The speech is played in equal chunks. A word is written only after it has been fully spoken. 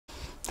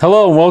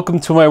Hello and welcome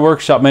to my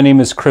workshop. My name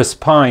is Chris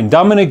Pine.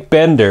 Dominic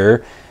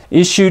Bender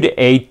issued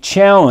a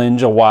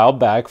challenge a while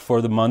back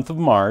for the month of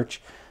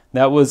March.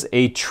 That was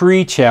a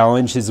tree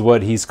challenge is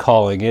what he's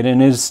calling it,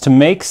 and it is to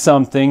make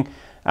something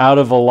out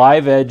of a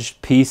live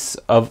edged piece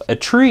of a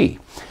tree.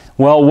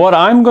 Well, what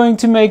I'm going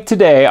to make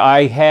today,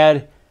 I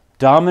had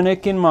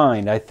Dominic in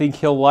mind. I think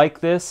he'll like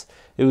this.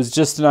 It was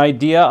just an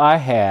idea I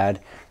had,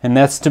 and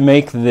that's to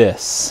make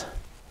this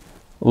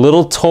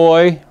little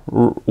toy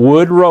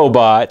wood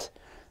robot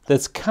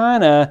that's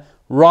kind of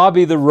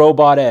Roby the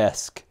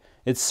Robot-esque.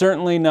 It's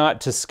certainly not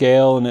to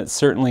scale, and it's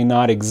certainly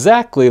not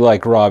exactly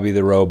like Roby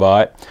the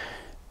Robot.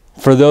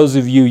 For those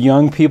of you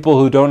young people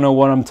who don't know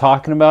what I'm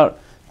talking about,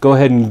 go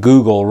ahead and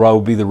Google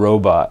Roby the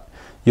Robot.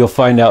 You'll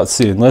find out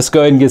soon. Let's go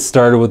ahead and get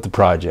started with the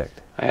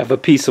project. I have a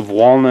piece of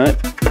walnut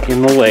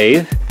in the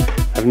lathe.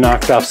 I've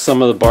knocked off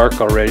some of the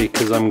bark already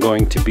because I'm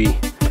going to be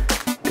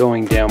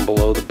going down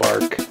below the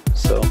bark.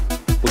 So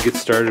we'll get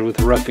started with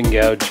a roughing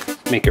gouge,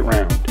 make it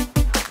round.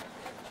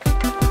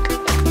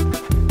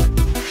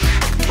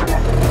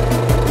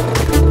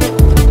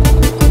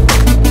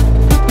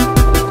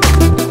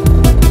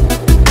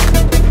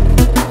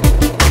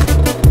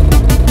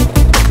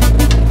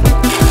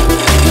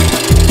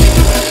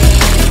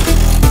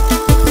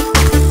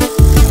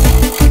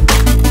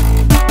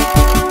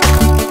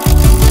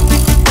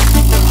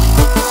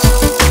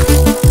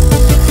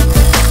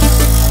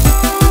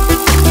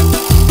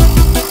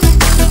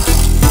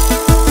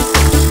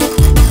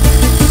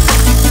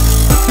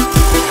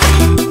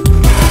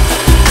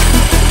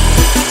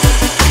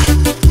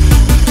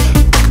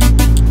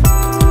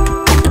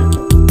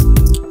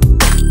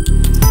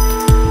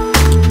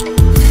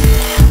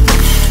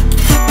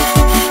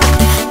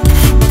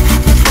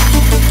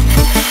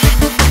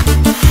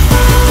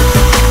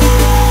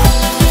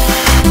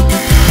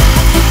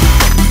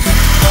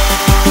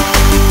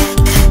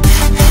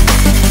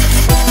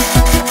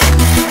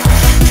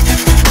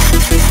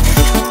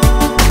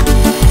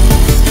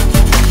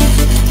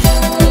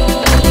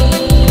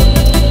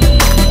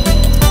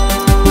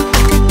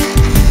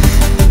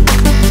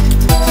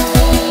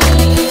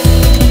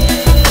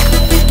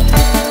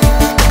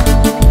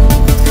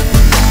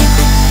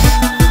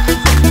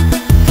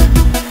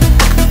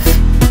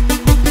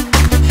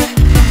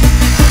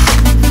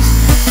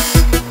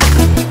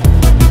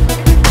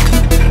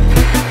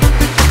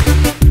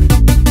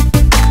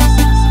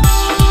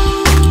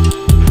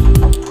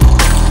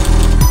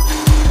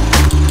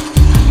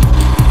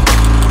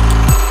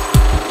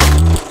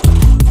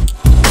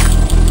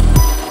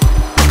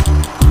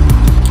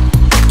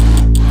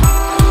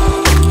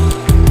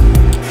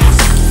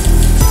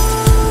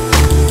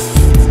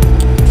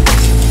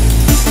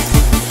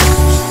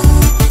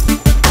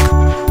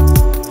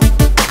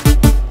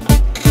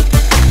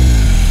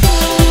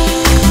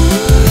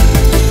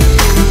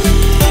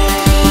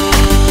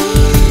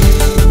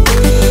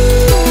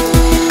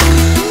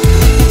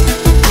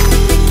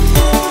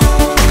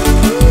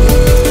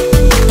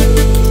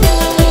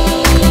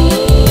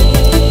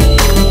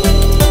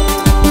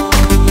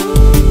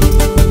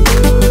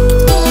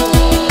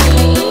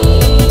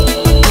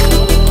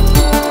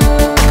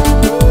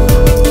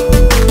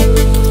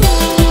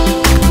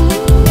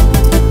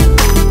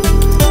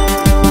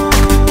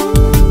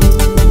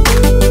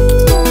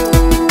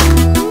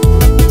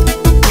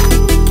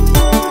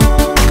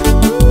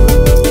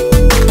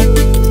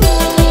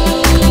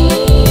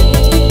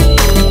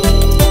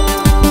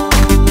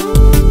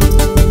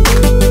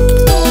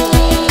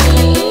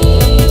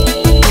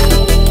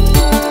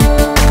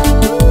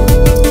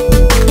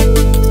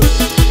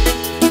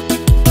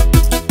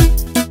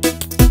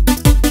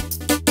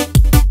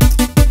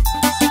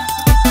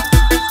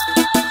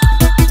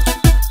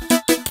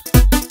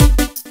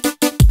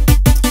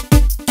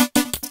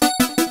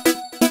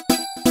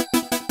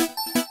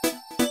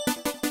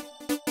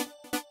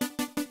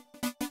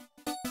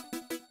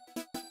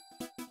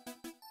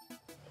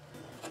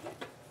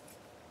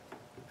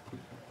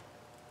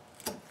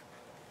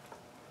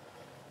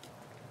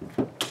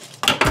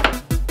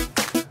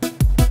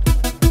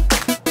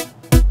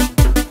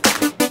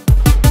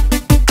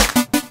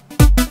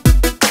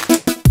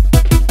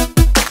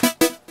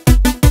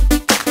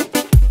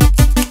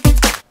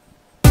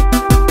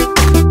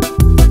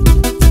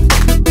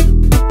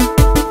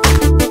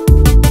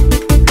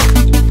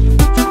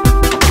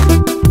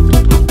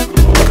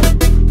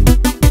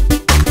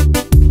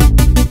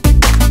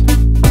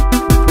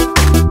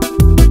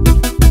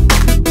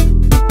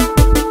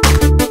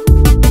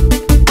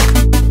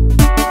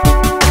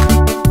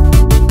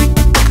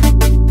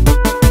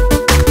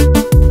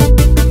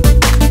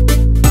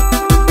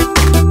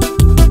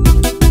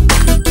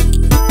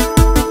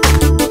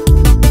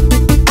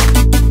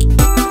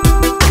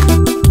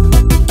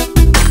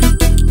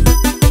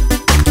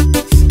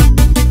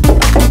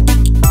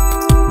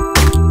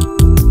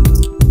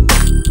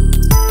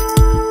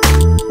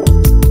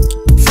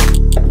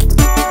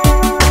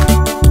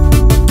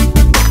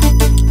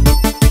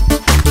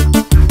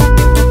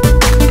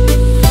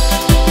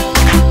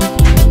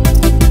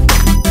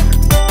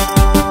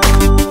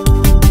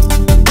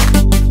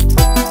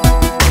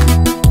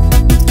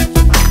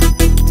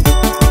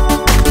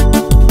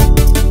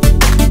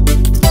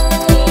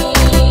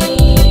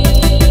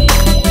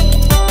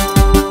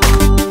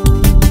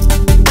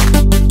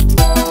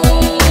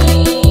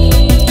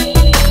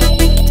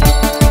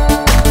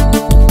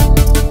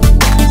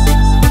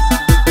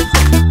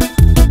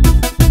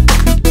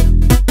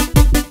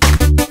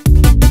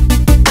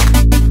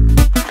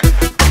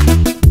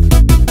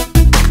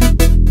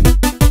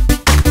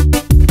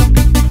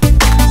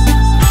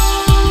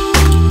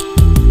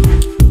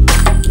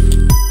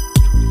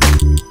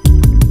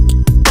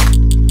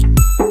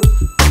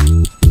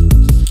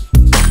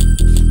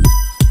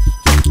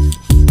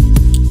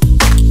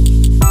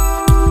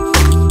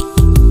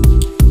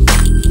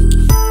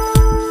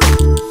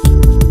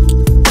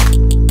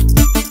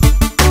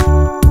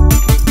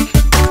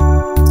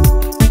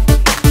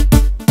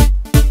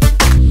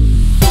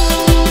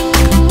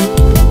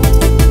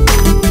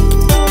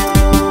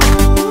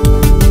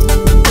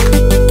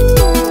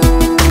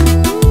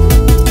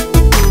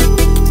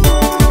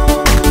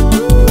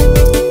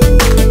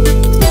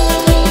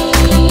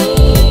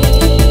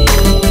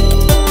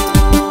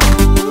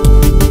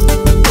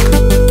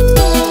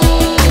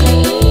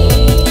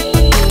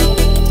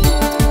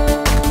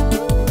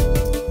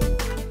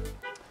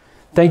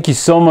 Thank you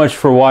so much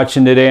for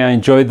watching today. I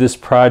enjoyed this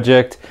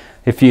project.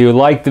 If you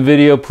liked the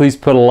video, please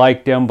put a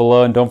like down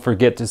below and don't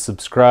forget to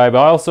subscribe.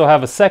 I also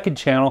have a second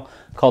channel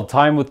called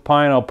Time with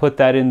Pine. I'll put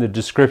that in the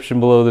description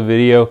below the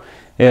video.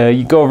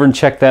 You go over and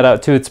check that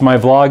out too. It's my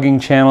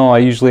vlogging channel. I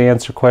usually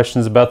answer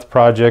questions about the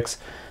projects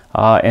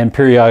and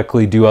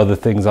periodically do other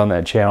things on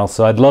that channel.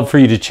 So I'd love for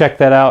you to check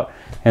that out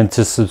and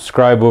to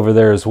subscribe over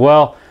there as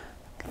well.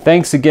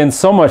 Thanks again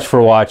so much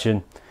for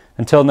watching.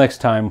 Until next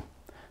time,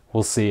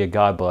 we'll see you.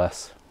 God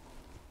bless.